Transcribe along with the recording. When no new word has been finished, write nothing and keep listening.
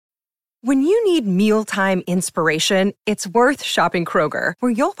When you need mealtime inspiration, it's worth shopping Kroger,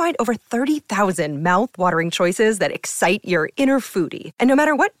 where you'll find over 30,000 mouth-watering choices that excite your inner foodie. And no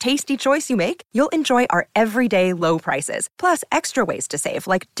matter what tasty choice you make, you'll enjoy our everyday low prices, plus extra ways to save,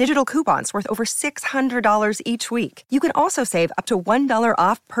 like digital coupons worth over $600 each week. You can also save up to $1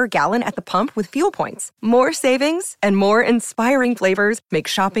 off per gallon at the pump with fuel points. More savings and more inspiring flavors make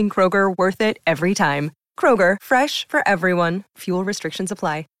shopping Kroger worth it every time. Kroger, fresh for everyone. Fuel restrictions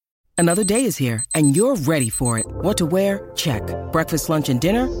apply. Another day is here, and you're ready for it. What to wear? Check. Breakfast, lunch, and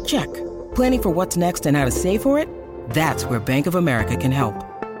dinner? Check. Planning for what's next and how to save for it? That's where Bank of America can help.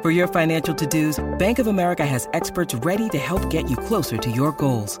 For your financial to-dos, Bank of America has experts ready to help get you closer to your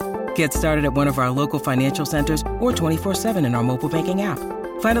goals. Get started at one of our local financial centers or 24/7 in our mobile banking app.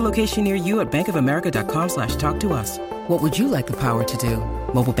 Find a location near you at bankofamerica.com/talktous. What would you like the power to do?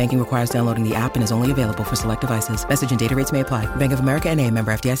 Mobile banking requires downloading the app and is only available for select devices. Message and data rates may apply. Bank of America N.A.,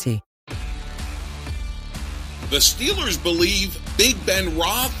 member FDIC. The Steelers believe Big Ben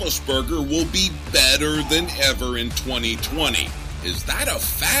Roethlisberger will be better than ever in 2020. Is that a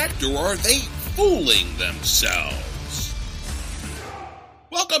fact, or are they fooling themselves?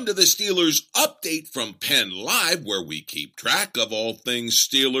 Welcome to the Steelers Update from Penn Live, where we keep track of all things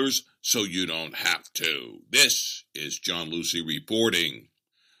Steelers so you don't have to. This is John Lucy reporting.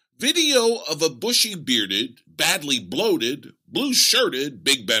 Video of a bushy-bearded, badly bloated, blue-shirted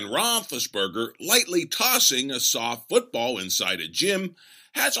Big Ben Roethlisberger lightly tossing a soft football inside a gym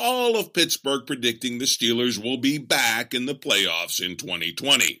has all of Pittsburgh predicting the Steelers will be back in the playoffs in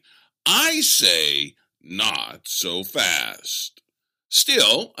 2020. I say not so fast.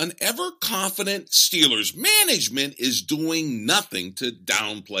 Still, an ever-confident Steelers management is doing nothing to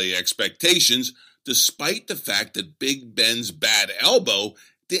downplay expectations, despite the fact that Big Ben's bad elbow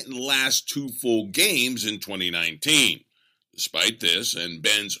didn't last 2 full games in 2019. Despite this, and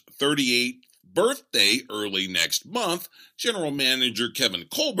Ben's 38th birthday early next month, General Manager Kevin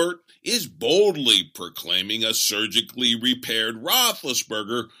Colbert is boldly proclaiming a surgically repaired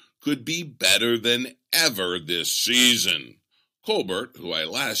Roethlisberger could be better than ever this season. Colbert, who I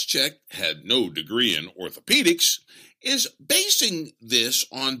last checked had no degree in orthopedics, is basing this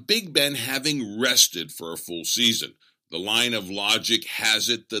on Big Ben having rested for a full season. The line of logic has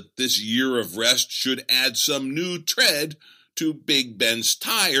it that this year of rest should add some new tread to Big Ben's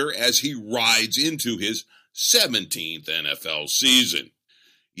tire as he rides into his 17th NFL season.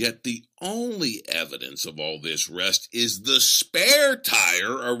 Yet the only evidence of all this rest is the spare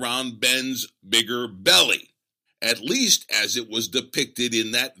tire around Ben's bigger belly, at least as it was depicted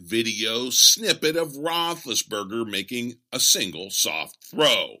in that video snippet of Roethlisberger making a single soft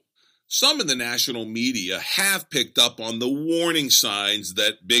throw. Some in the national media have picked up on the warning signs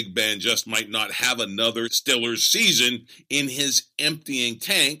that Big Ben just might not have another Steelers season in his emptying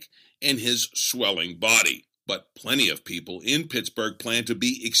tank and his swelling body. But plenty of people in Pittsburgh plan to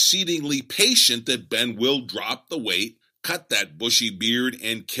be exceedingly patient that Ben will drop the weight, cut that bushy beard,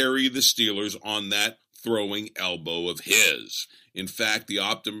 and carry the Steelers on that throwing elbow of his. In fact, the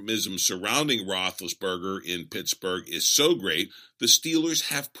optimism surrounding Roethlisberger in Pittsburgh is so great, the Steelers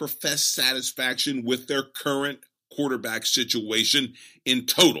have professed satisfaction with their current quarterback situation in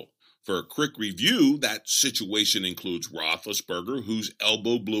total. For a quick review, that situation includes Roethlisberger, whose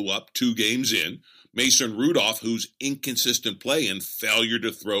elbow blew up 2 games in, Mason Rudolph, whose inconsistent play and failure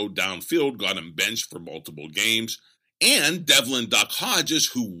to throw downfield got him benched for multiple games, and Devlin Duck Hodges,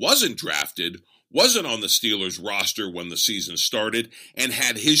 who wasn't drafted, wasn't on the Steelers roster when the season started, and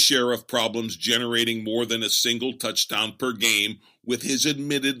had his share of problems generating more than a single touchdown per game with his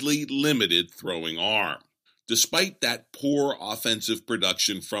admittedly limited throwing arm. Despite that poor offensive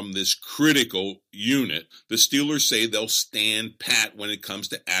production from this critical unit, the Steelers say they'll stand pat when it comes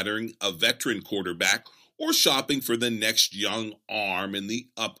to adding a veteran quarterback or shopping for the next young arm in the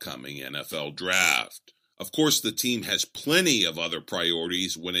upcoming NFL draft. Of course, the team has plenty of other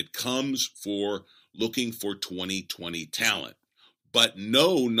priorities when it comes for looking for 2020 talent, but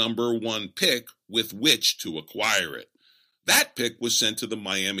no number 1 pick with which to acquire it. That pick was sent to the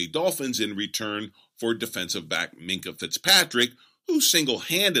Miami Dolphins in return for defensive back Minkah Fitzpatrick, who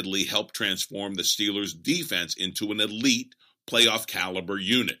single-handedly helped transform the Steelers' defense into an elite playoff caliber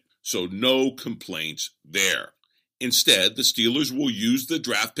unit. So no complaints there. Instead, the Steelers will use the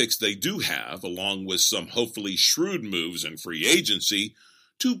draft picks they do have, along with some hopefully shrewd moves in free agency,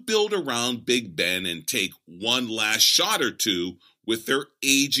 to build around Big Ben and take one last shot or two with their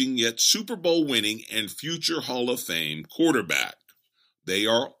aging yet Super Bowl winning and future Hall of Fame quarterback. They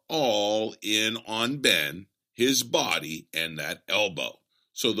are all in on Ben, his body, and that elbow.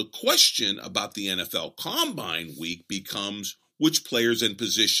 So the question about the NFL Combine week becomes, Which players and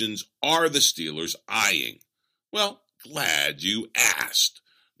positions are the Steelers eyeing? Well, glad you asked.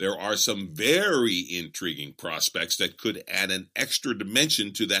 There are some very intriguing prospects that could add an extra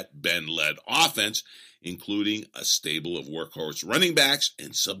dimension to that Ben-led offense, including a stable of workhorse running backs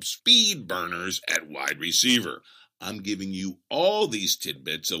and some speed burners at wide receiver. I'm giving you all these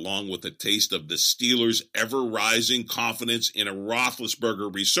tidbits along with a taste of the Steelers' ever-rising confidence in a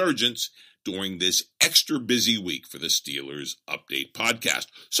Roethlisberger resurgence during this extra busy week for the Steelers Update podcast.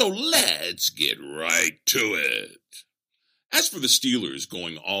 So let's get right to it. As for the Steelers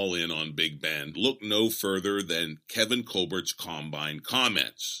going all in on Big Ben, look no further than Kevin Colbert's Combine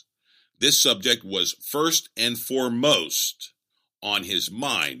comments. This subject was first and foremost on his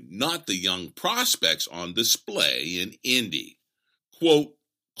mind, not the young prospects on display in Indy. Quote,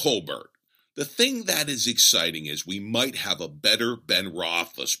 Colbert, the thing that is exciting is we might have a better Ben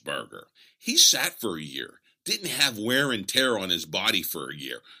Roethlisberger. He sat for a year, didn't have wear and tear on his body for a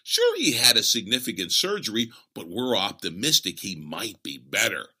year. Sure, he had a significant surgery, but we're optimistic he might be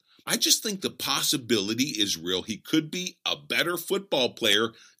better. I just think the possibility is real. He could be a better football player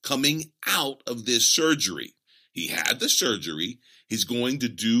coming out of this surgery. He had the surgery. He's going to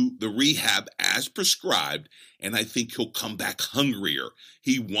do the rehab as prescribed, and I think he'll come back hungrier.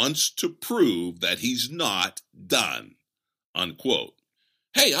 He wants to prove that he's not done, unquote.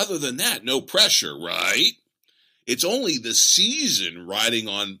 Hey, other than that, no pressure, right? It's only the season riding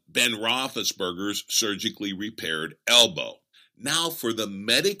on Ben Roethlisberger's surgically repaired elbow. Now for the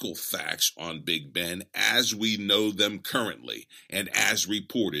medical facts on Big Ben as we know them currently and as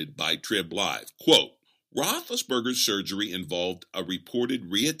reported by Trib Live. Quote, Roethlisberger's surgery involved a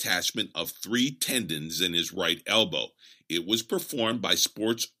reported reattachment of 3 tendons in his right elbow. It was performed by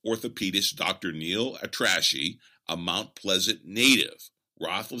sports orthopedist Dr. Neil Atraschi, a Mount Pleasant native.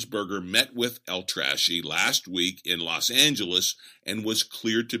 Roethlisberger met with Atraschi last week in Los Angeles and was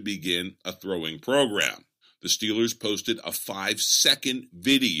cleared to begin a throwing program. The Steelers posted a 5-second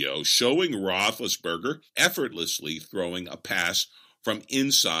video showing Roethlisberger effortlessly throwing a pass from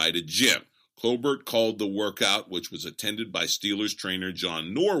inside a gym. Colbert called the workout, which was attended by Steelers trainer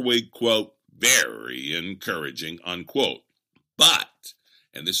John Norwig, quote, very encouraging, unquote. But,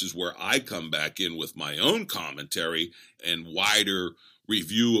 and this is where I come back in with my own commentary and wider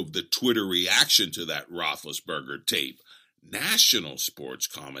review of the Twitter reaction to that Roethlisberger tape, national sports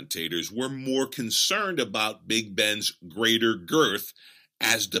commentators were more concerned about Big Ben's greater girth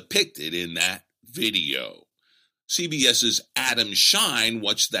as depicted in that video. CBS's Adam Shine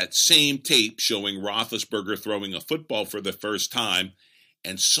watched that same tape showing Roethlisberger throwing a football for the first time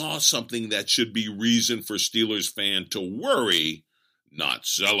and saw something that should be reason for Steelers fans to worry, not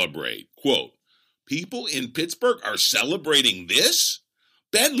celebrate. Quote, people in Pittsburgh are celebrating this?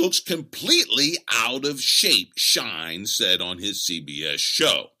 Ben looks completely out of shape, Shine said on his CBS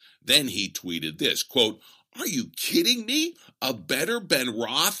show. Then he tweeted this, quote, are you kidding me? A better Ben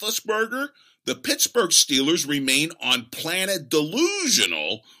Roethlisberger? The Pittsburgh Steelers remain on planet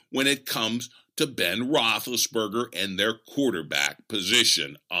delusional when it comes to Ben Roethlisberger and their quarterback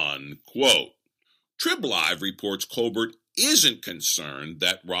position, unquote. Trib Live reports Colbert isn't concerned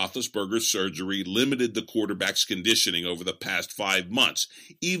that Roethlisberger's surgery limited the quarterback's conditioning over the past 5 months,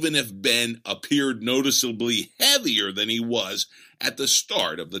 even if Ben appeared noticeably heavier than he was at the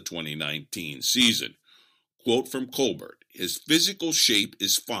start of the 2019 season. Quote from Colbert, his physical shape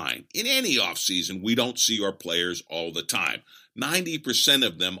is fine. In any offseason, we don't see our players all the time. 90%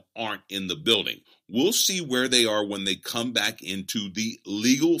 of them aren't in the building. We'll see where they are when they come back into the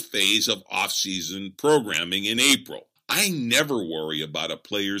legal phase of offseason programming in April. I never worry about a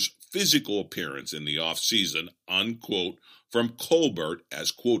player's physical appearance in the offseason, unquote, from Colbert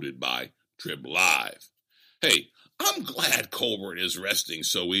as quoted by Trib Live. Hey, I'm glad Colbert is resting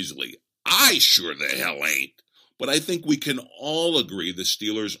so easily. I sure the hell ain't. But I think we can all agree the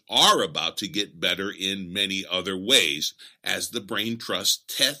Steelers are about to get better in many other ways as the Brain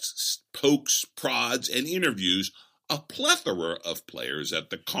Trust tests, pokes, prods, and interviews a plethora of players at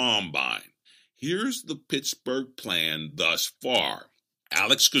the Combine. Here's the Pittsburgh plan thus far.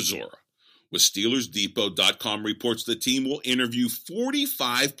 Alex Kozora with SteelersDepot.com reports the team will interview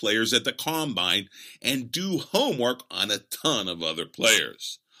 45 players at the Combine and do homework on a ton of other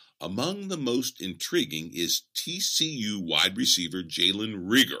players. Among the most intriguing is TCU wide receiver Jalen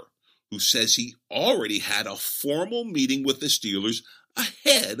Reagor, who says he already had a formal meeting with the Steelers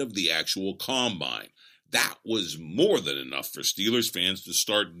ahead of the actual Combine. That was more than enough for Steelers fans to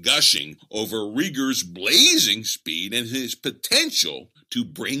start gushing over Reagor's blazing speed and his potential to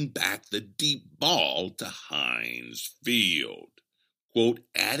bring back the deep ball to Heinz Field. Quote,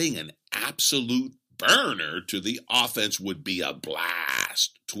 adding an absolute burner to the offense would be a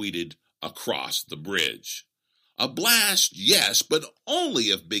blast, tweeted Across the Bridge. A blast, yes, but only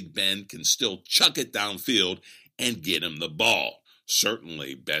if Big Ben can still chuck it downfield and get him the ball.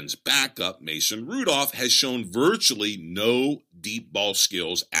 Certainly, Ben's backup, Mason Rudolph, has shown virtually no deep ball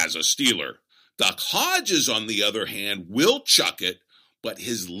skills as a Steeler. Duck Hodges, on the other hand, will chuck it, but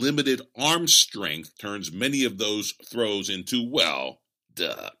his limited arm strength turns many of those throws into, well,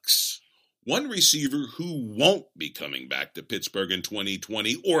 ducks. One receiver who won't be coming back to Pittsburgh in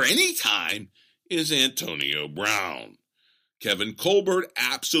 2020 or any time is Antonio Brown. Kevin Colbert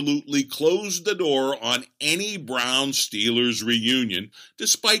absolutely closed the door on any Browns-Steelers reunion,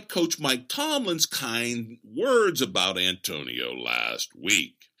 despite Coach Mike Tomlin's kind words about Antonio last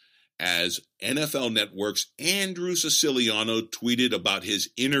week. As NFL Network's Andrew Siciliano tweeted about his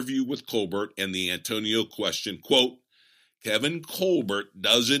interview with Colbert and the Antonio question, quote, Kevin Colbert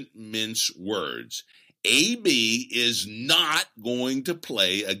doesn't mince words. AB is not going to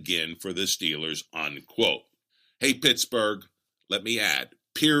play again for the Steelers, unquote. Hey, Pittsburgh, let me add,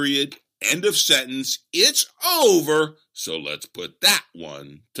 period, end of sentence, it's over, so let's put that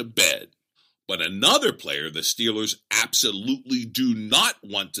one to bed. But another player the Steelers absolutely do not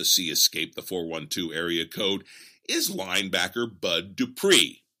want to see escape the 412 area code is linebacker Bud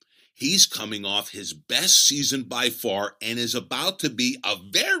Dupree. He's coming off his best season by far and is about to be a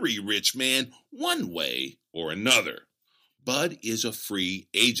very rich man one way or another. Bud is a free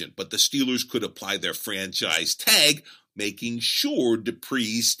agent, but the Steelers could apply their franchise tag, making sure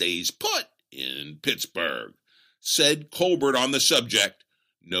Dupree stays put in Pittsburgh. Said Colbert on the subject,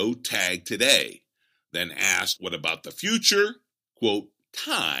 no tag today. Then asked, what about the future? Quote,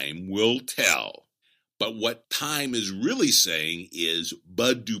 time will tell. But what time is really saying is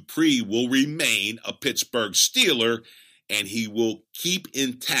Bud Dupree will remain a Pittsburgh Steeler, and he will keep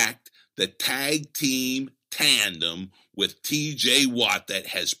intact the tag team tandem with T.J. Watt that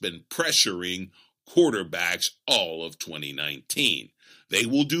has been pressuring quarterbacks all of 2019. They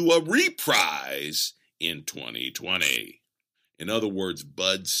will do a reprise in 2020. In other words,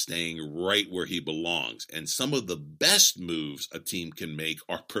 Bud's staying right where he belongs, and some of the best moves a team can make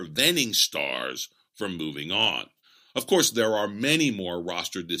are preventing stars from moving on. Of course, there are many more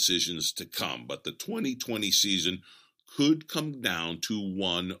roster decisions to come, but the 2020 season could come down to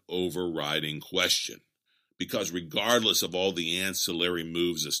one overriding question. Because regardless of all the ancillary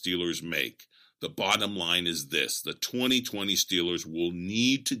moves the Steelers make, the bottom line is this: the 2020 Steelers will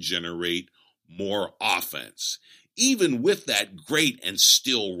need to generate more offense, even with that great and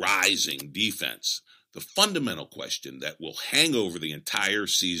still rising defense. The fundamental question that will hang over the entire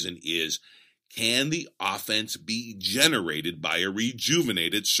season is, can the offense be generated by a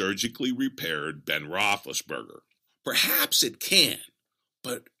rejuvenated, surgically repaired Ben Roethlisberger? Perhaps it can,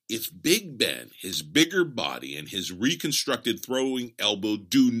 but if Big Ben, his bigger body, and his reconstructed throwing elbow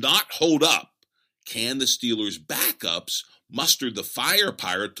do not hold up, can the Steelers' backups muster the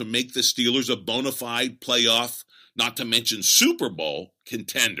firepower to make the Steelers a bona fide playoff, not to mention Super Bowl,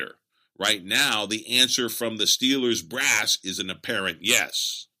 contender? Right now, the answer from the Steelers' brass is an apparent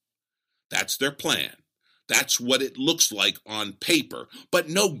yes. That's their plan. That's what it looks like on paper. But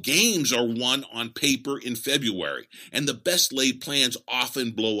no games are won on paper in February, and the best laid plans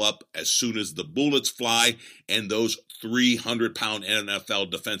often blow up as soon as the bullets fly and those 300-pound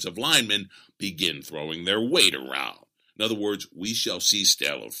NFL defensive linemen begin throwing their weight around. In other words, we shall see,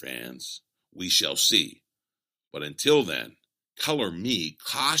 Steeler fans. We shall see. But until then, color me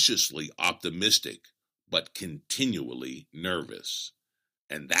cautiously optimistic, but continually nervous.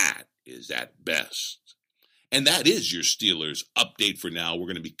 And that is at best. And that is your Steelers update for now. We're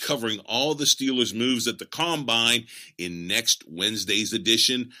going to be covering all the Steelers moves at the Combine in next Wednesday's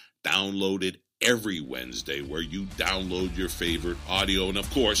edition. Download it every Wednesday where you download your favorite audio. And of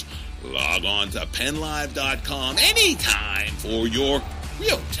course, log on to PennLive.com anytime for your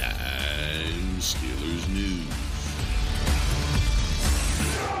real-time Steelers news.